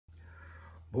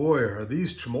Boy, are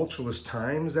these tumultuous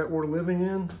times that we're living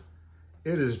in.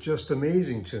 It is just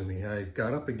amazing to me. I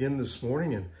got up again this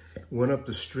morning and went up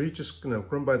the street, just gonna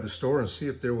run by the store and see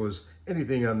if there was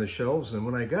anything on the shelves. And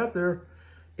when I got there,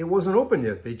 it wasn't open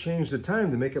yet. They changed the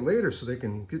time to make it later so they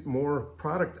can get more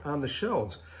product on the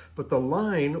shelves. But the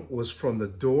line was from the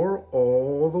door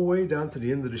all the way down to the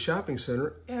end of the shopping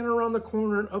center and around the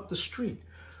corner and up the street.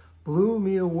 Blew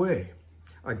me away.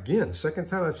 Again, second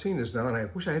time I've seen this now, and I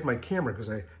wish I had my camera because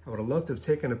I would have loved to have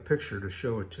taken a picture to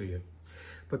show it to you.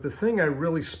 But the thing I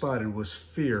really spotted was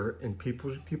fear in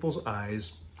people's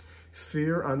eyes,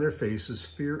 fear on their faces,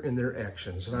 fear in their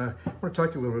actions. And I want to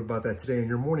talk to you a little bit about that today in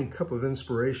your morning cup of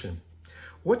inspiration.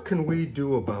 What can we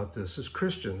do about this as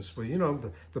Christians? Well, you know,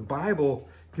 the Bible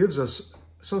gives us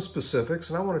some specifics,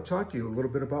 and I want to talk to you a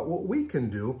little bit about what we can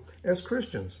do as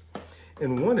Christians.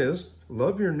 And one is,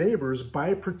 love your neighbors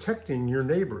by protecting your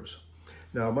neighbors.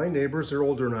 Now, my neighbors, they're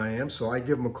older than I am, so I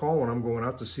give them a call when I'm going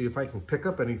out to see if I can pick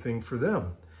up anything for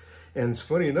them. And it's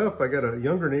funny enough, I got a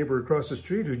younger neighbor across the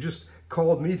street who just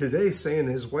called me today saying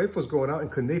his wife was going out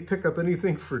and couldn't they pick up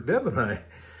anything for Deb and I.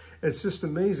 It's just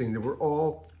amazing that we're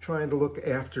all trying to look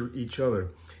after each other.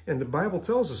 And the Bible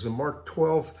tells us in Mark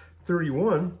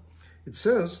 12:31, it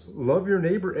says, love your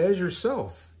neighbor as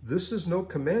yourself. This is no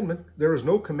commandment. There is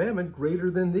no commandment greater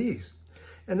than these.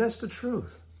 And that's the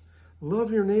truth.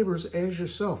 Love your neighbors as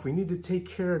yourself. We need to take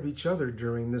care of each other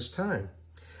during this time.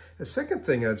 The second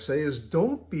thing I'd say is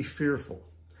don't be fearful.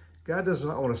 God does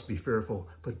not want us to be fearful,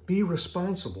 but be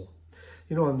responsible.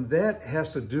 You know, and that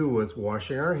has to do with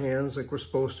washing our hands like we're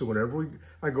supposed to. Whenever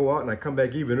I go out and I come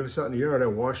back, even if it's out in the yard, I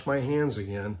wash my hands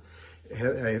again.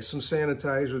 I have some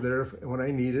sanitizer there when I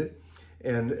need it.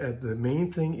 And the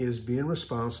main thing is being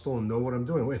responsible and know what I'm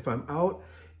doing. If I'm out,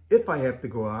 if I have to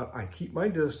go out, I keep my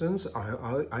distance.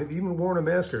 I've even worn a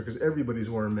mask here because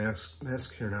everybody's wearing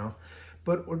masks here now.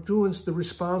 But we're doing the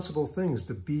responsible things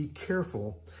to be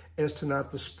careful as to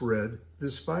not to spread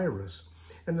this virus.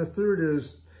 And the third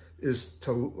is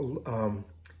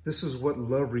this is what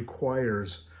love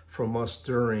requires from us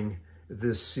during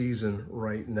this season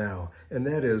right now. And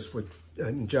that is what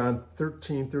in John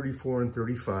 13:34 and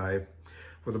 35,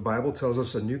 where the Bible tells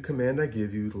us, a new command I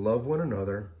give you, love one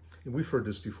another. And we've heard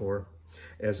this before.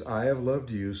 As I have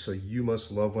loved you, so you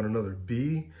must love one another.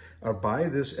 By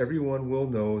this, everyone will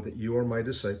know that you are my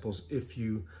disciples if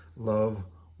you love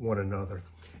one another.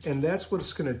 And that's what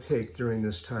it's going to take during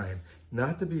this time.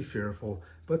 Not to be fearful,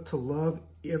 but to love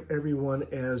everyone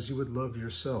as you would love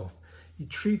yourself. You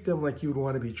treat them like you would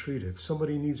want to be treated. If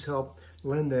somebody needs help,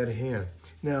 lend that hand.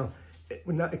 Now,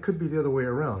 it could be the other way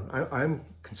around. I'm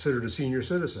considered a senior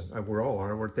citizen. We all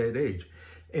are. We're at that age.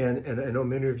 And I know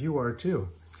many of you are too.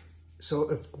 So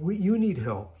if you need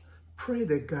help, pray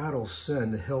that God will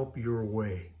send help your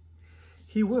way.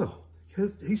 He will.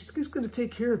 He's going to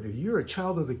take care of you. You're a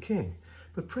child of the King.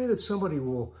 But pray that somebody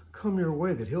will come your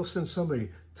way, that he'll send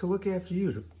somebody to look after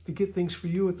you, to get things for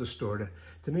you at the store,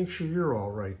 to make sure you're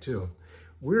all right too.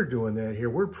 We're doing that here.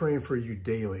 We're praying for you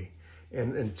daily.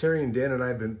 And Terry and Dan and I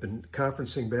have been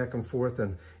conferencing back and forth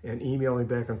and emailing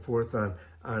back and forth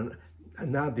on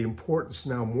now the importance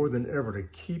now more than ever to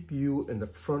keep you in the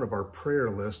front of our prayer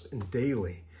list and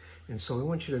daily. And so I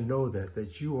want you to know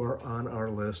that you are on our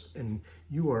list and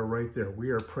you are right there. We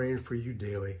are praying for you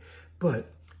daily.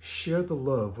 But share the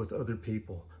love with other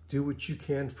people. Do what you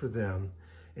can for them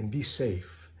and be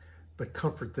safe, but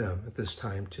comfort them at this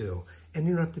time too. And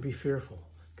you don't have to be fearful.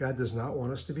 God does not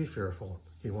want us to be fearful.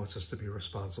 He wants us to be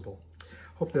responsible.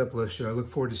 Hope that bless you. I look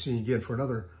forward to seeing you again for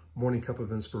another morning cup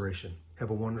of inspiration. Have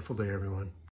a wonderful day, everyone.